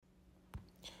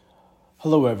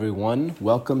Hello, everyone.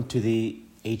 Welcome to the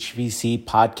HVC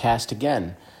podcast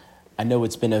again. I know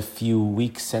it's been a few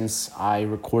weeks since I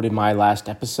recorded my last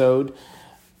episode.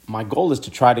 My goal is to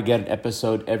try to get an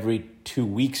episode every 2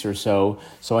 weeks or so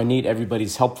I need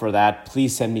everybody's help for that.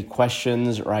 Please send me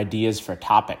questions or ideas for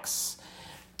topics.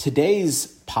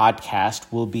 Today's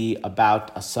podcast will be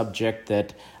about a subject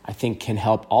that I think can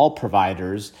help all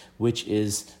providers, which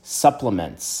is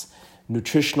supplements.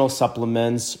 Nutritional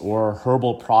supplements or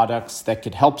herbal products that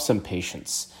could help some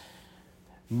patients.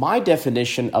 My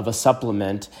definition of a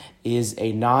supplement is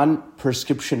a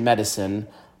non-prescription medicine,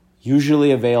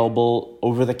 usually available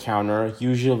over the counter,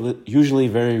 usually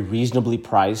very reasonably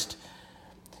priced.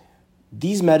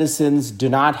 These medicines do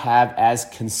not have as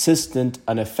consistent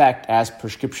an effect as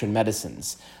prescription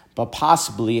medicines, but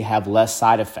possibly have less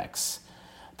side effects.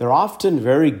 They're often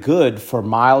very good for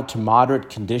mild to moderate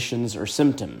conditions or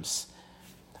symptoms.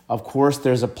 Of course,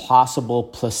 there's a possible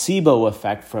placebo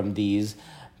effect from these,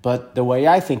 but the way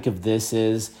I think of this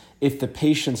is if the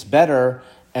patient's better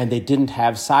and they didn't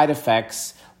have side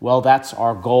effects, well, that's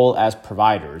our goal as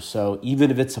providers. So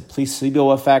even if it's a placebo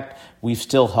effect, we've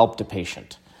still helped a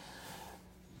patient.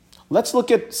 Let's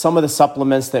look at some of the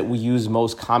supplements that we use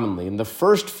most commonly. And the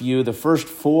first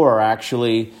four are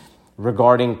actually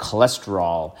regarding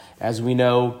cholesterol. As we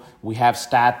know, we have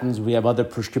statins, we have other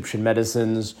prescription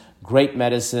medicines, great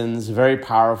medicines, very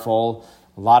powerful,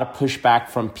 a lot of pushback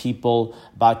from people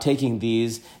about taking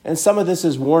these. And some of this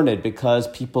is warranted because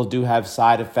people do have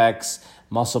side effects,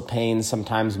 muscle pain,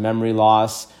 sometimes memory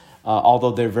loss,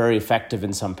 although they're very effective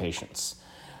in some patients.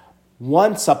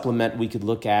 One supplement we could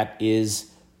look at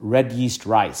is red yeast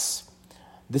rice.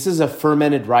 This is a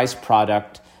fermented rice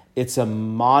product. It's a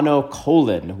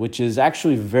monocolin, which is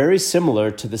actually very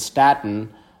similar to the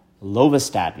statin,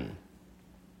 lovastatin.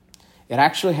 It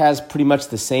actually has pretty much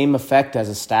the same effect as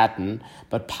a statin,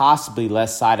 but possibly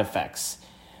less side effects.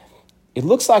 It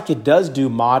looks like it does do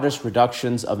modest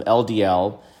reductions of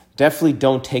LDL. Definitely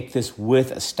don't take this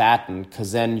with a statin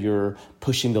because then you're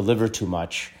pushing the liver too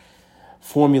much.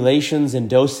 Formulations and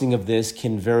dosing of this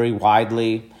can vary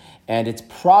widely, and it's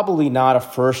probably not a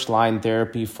first-line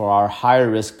therapy for our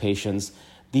higher-risk patients.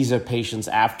 These are patients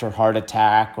after heart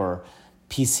attack or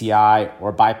PCI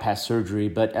or bypass surgery,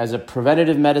 but as a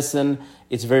preventative medicine,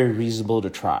 it's very reasonable to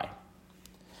try.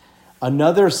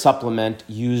 Another supplement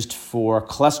used for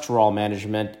cholesterol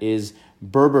management is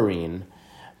berberine.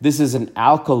 This is an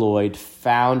alkaloid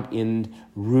found in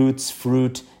roots,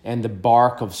 fruit, and the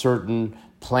bark of certain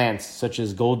plants, such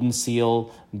as golden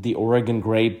seal, the Oregon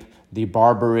grape, the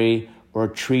barberry, or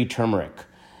tree turmeric.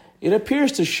 It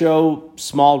appears to show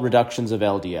small reductions of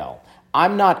LDL.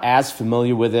 I'm not as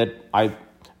familiar with it. I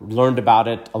learned about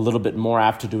it a little bit more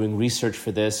after doing research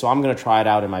for this, so I'm going to try it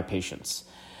out in my patients.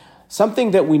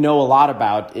 Something that we know a lot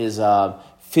about is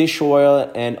fish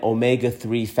oil and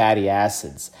omega-3 fatty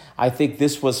acids. I think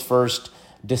this was first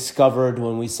discovered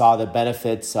when we saw the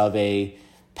benefits of a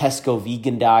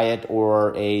pesco-vegan diet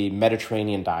or a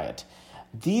Mediterranean diet.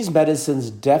 These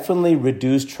medicines definitely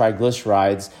reduce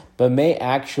triglycerides, but may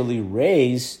actually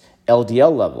raise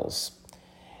LDL levels.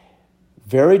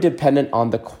 Very dependent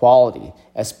on the quality,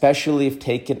 especially if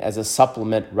taken as a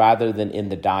supplement rather than in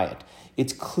the diet.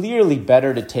 It's clearly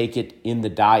better to take it in the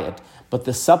diet, but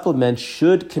the supplement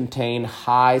should contain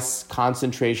high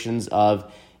concentrations of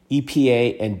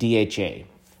EPA and DHA.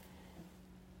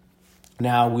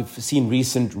 Now, we've seen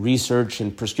recent research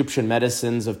in prescription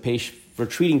medicines for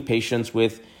treating patients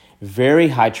with very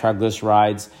high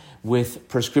triglycerides with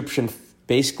prescription,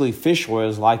 basically fish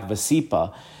oils like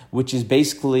Vascepa, which is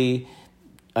basically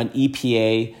an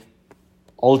EPA,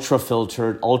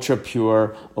 ultra-filtered,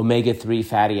 ultra-pure omega-3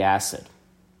 fatty acid.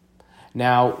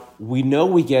 Now, we know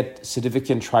we get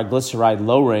significant triglyceride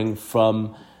lowering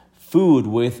from food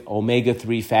with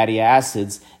omega-3 fatty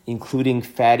acids, including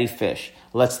fatty fish.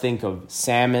 Let's think of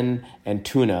salmon and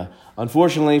tuna.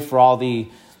 Unfortunately, for all the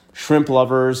shrimp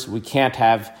lovers, we can't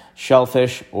have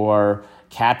shellfish or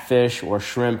catfish or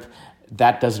shrimp.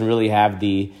 That doesn't really have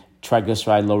the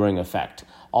triglyceride lowering effect.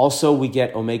 Also, we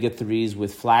get omega-3s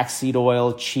with flaxseed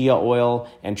oil, chia oil,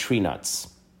 and tree nuts.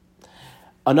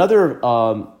 Another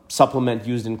supplement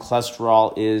used in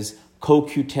cholesterol is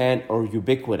CoQ10 or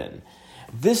ubiquitin.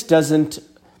 This doesn't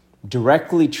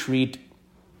directly treat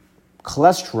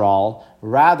cholesterol.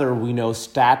 Rather, we know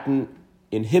statin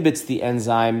inhibits the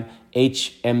enzyme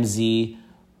HMZ-CoA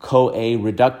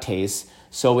reductase,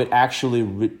 so it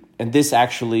actually this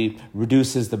actually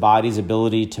reduces the body's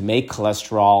ability to make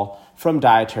cholesterol from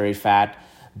dietary fat,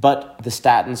 but the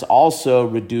statins also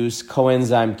reduce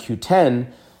coenzyme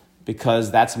Q10,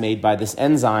 because that's made by this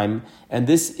enzyme. And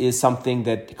this is something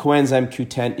that coenzyme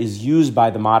Q10 is used by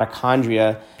the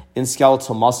mitochondria in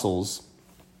skeletal muscles.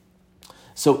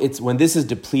 So it's when this is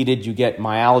depleted, you get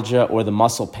myalgia or the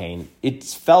muscle pain.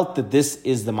 It's felt that this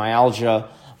is the myalgia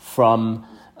from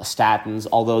statins,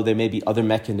 although there may be other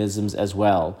mechanisms as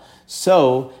well.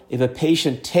 So if a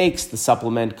patient takes the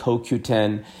supplement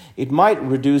CoQ10, it might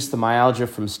reduce the myalgia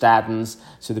from statins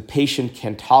so the patient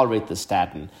can tolerate the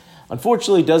statin.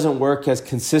 Unfortunately, it doesn't work as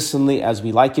consistently as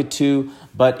we like it to,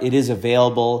 but it is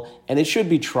available and it should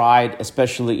be tried,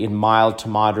 especially in mild to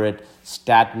moderate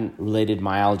statin-related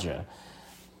myalgia.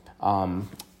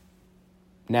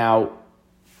 Now,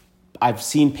 I've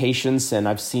seen patients and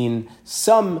I've seen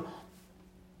some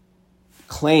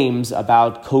claims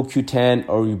about CoQ10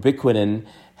 or ubiquitin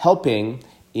helping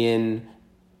in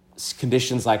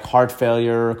conditions like heart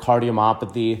failure,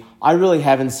 cardiomyopathy. I really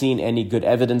haven't seen any good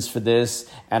evidence for this,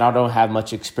 and I don't have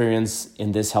much experience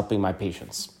in this helping my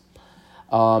patients.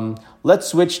 Let's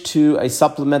switch to a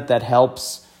supplement that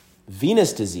helps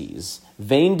venous disease,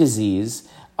 vein disease,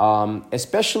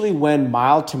 especially when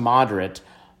mild to moderate.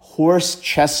 Horse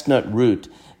chestnut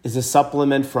root is a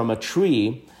supplement from a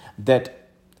tree that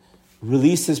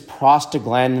releases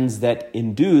prostaglandins that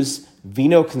induce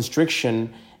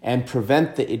venoconstriction and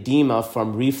prevent the edema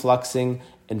from refluxing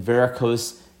in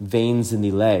varicose veins in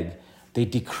the leg. They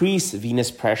decrease venous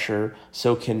pressure,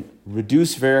 so can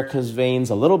reduce varicose veins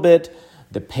a little bit,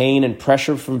 the pain and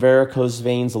pressure from varicose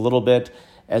veins a little bit,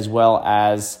 as well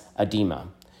as edema.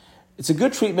 It's a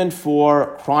good treatment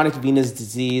for chronic venous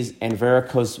disease and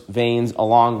varicose veins,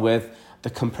 along with the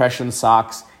compression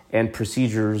socks and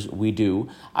procedures we do.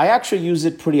 I actually use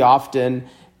it pretty often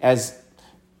as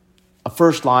a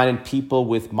first line in people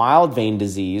with mild vein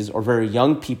disease or very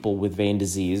young people with vein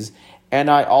disease. And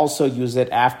I also use it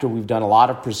after we've done a lot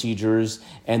of procedures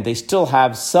and they still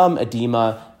have some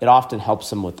edema. It often helps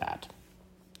them with that.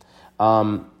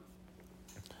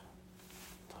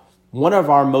 One of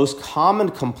our most common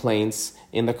complaints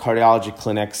in the cardiology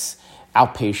clinics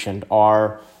outpatient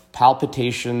are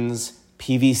palpitations,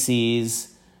 PVCs,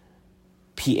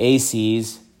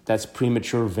 PACs, that's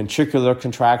premature ventricular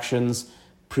contractions,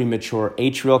 premature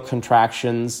atrial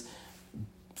contractions,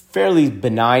 fairly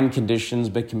benign conditions,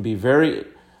 but can be very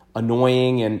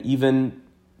annoying and even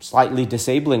slightly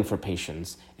disabling for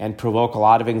patients and provoke a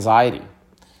lot of anxiety.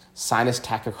 Sinus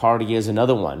tachycardia is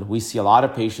another one. We see a lot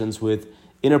of patients with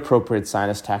inappropriate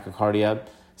sinus tachycardia.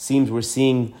 Seems we're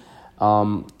seeing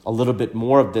a little bit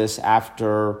more of this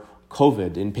after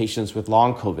COVID in patients with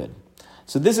long COVID.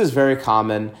 So this is very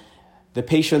common. The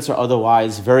patients are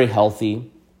otherwise very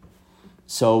healthy.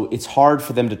 So it's hard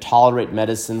for them to tolerate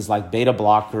medicines like beta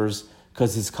blockers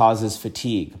because this causes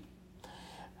fatigue.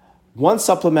 One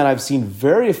supplement I've seen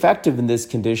very effective in this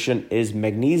condition is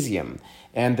magnesium.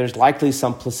 And there's likely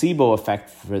some placebo effect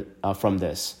from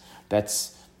this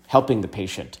that's helping the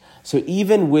patient. So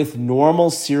even with normal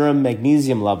serum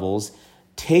magnesium levels,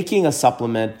 taking a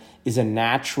supplement is a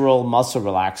natural muscle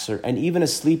relaxer and even a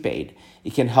sleep aid.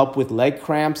 It can help with leg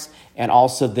cramps and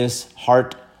also this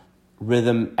heart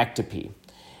rhythm ectopy.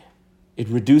 It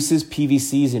reduces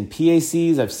PVCs and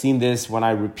PACs. I've seen this when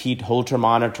I repeat Holter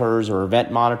monitors or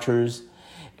event monitors.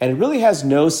 And it really has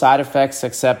no side effects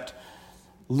except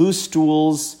loose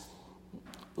stools,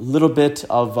 a little bit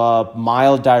of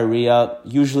mild diarrhea.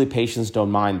 Usually patients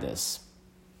don't mind this.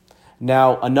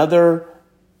 Now, another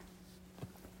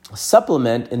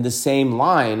supplement in the same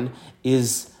line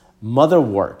is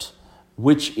motherwort,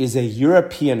 which is a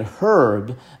European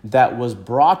herb that was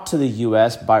brought to the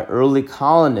U.S. by early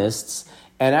colonists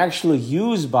and actually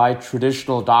used by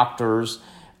traditional doctors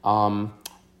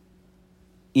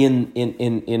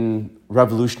in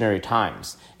revolutionary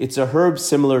times. It's a herb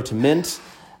similar to mint.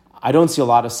 I don't see a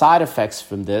lot of side effects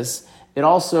from this. It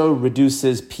also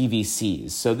reduces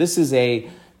PVCs. So this is a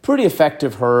pretty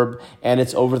effective herb, and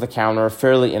it's over-the-counter,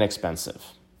 fairly inexpensive.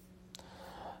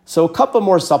 So a couple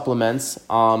more supplements.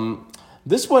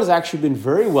 This one has actually been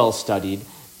very well studied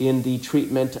in the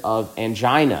treatment of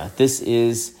angina. This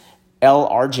is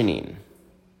L-arginine.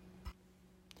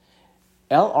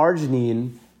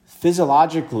 L-arginine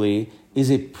physiologically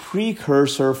is a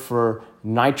precursor for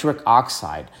nitric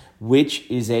oxide, which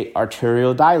is a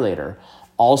arterial dilator.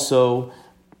 Also,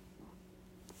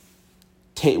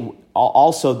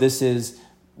 this is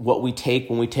what we take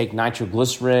when we take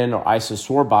nitroglycerin or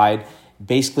isosorbide,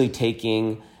 basically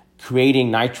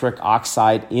creating nitric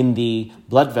oxide in the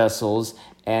blood vessels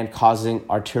and causing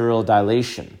arterial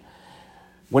dilation.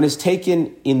 When it's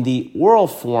taken in the oral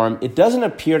form, it doesn't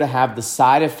appear to have the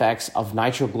side effects of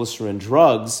nitroglycerin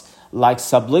drugs like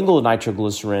sublingual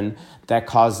nitroglycerin that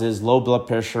causes low blood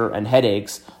pressure and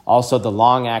headaches, also the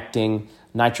long-acting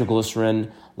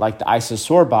nitroglycerin like the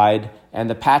isosorbide and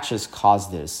the patches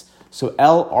cause this. So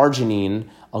L-arginine,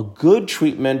 a good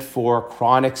treatment for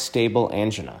chronic stable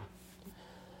angina.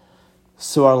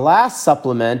 So our last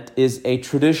supplement is a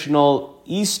traditional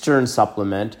Eastern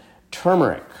supplement,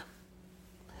 turmeric,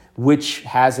 which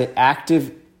has an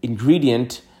active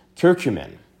ingredient,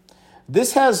 curcumin.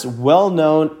 This has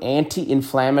well-known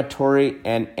anti-inflammatory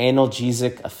and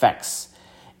analgesic effects.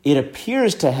 It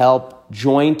appears to help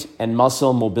joint and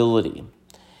muscle mobility.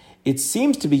 It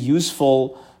seems to be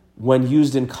useful when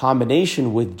used in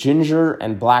combination with ginger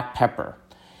and black pepper.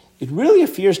 It really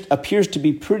appears to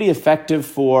be pretty effective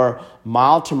for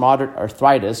mild to moderate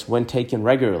arthritis when taken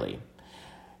regularly.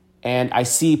 And I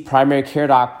see primary care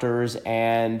doctors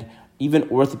and even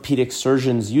orthopedic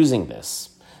surgeons using this.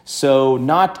 So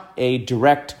not a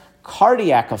direct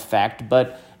cardiac effect,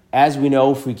 but as we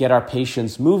know, if we get our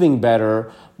patients moving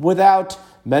better without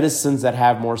medicines that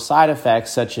have more side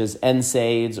effects, such as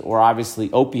NSAIDs or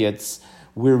obviously opiates,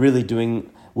 we're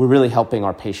really helping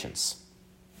our patients.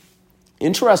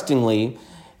 Interestingly,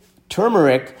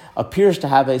 turmeric appears to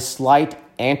have a slight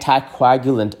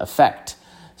anticoagulant effect.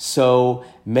 So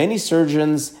many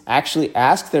surgeons actually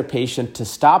ask their patient to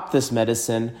stop this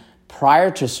medicine prior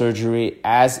to surgery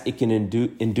as it can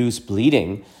induce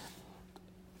bleeding.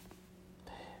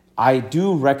 I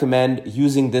do recommend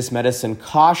using this medicine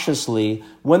cautiously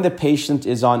when the patient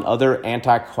is on other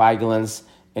anticoagulants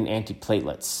and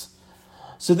antiplatelets.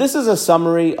 So this is a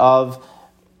summary of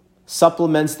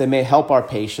supplements that may help our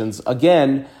patients.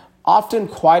 Again, often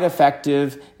quite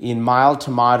effective in mild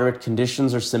to moderate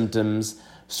conditions or symptoms,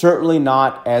 certainly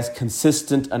not as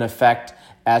consistent an effect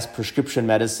as prescription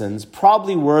medicines.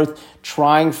 Probably worth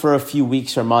trying for a few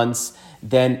weeks or months.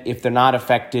 Then if they're not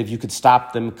effective, you could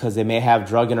stop them because they may have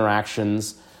drug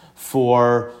interactions.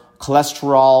 For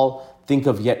cholesterol, think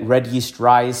of red yeast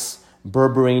rice,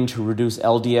 berberine to reduce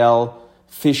LDL,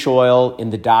 fish oil in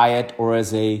the diet or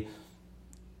as a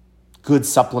good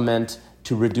supplement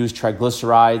to reduce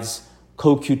triglycerides,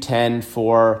 CoQ10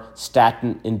 for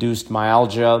statin-induced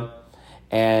myalgia,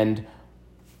 and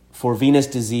for venous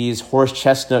disease, horse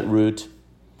chestnut root,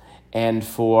 and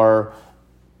for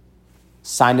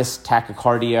sinus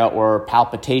tachycardia or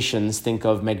palpitations, think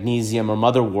of magnesium or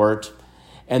motherwort.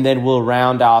 And then we'll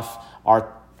round off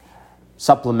our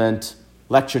supplement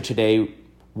lecture today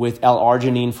with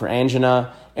L-arginine for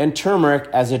angina and turmeric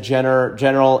as a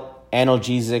general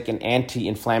analgesic and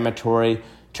anti-inflammatory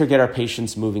to get our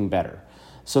patients moving better.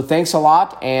 So thanks a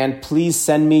lot, and please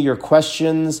send me your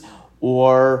questions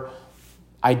or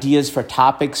ideas for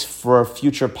topics for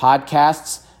future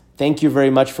podcasts. Thank you very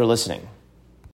much for listening.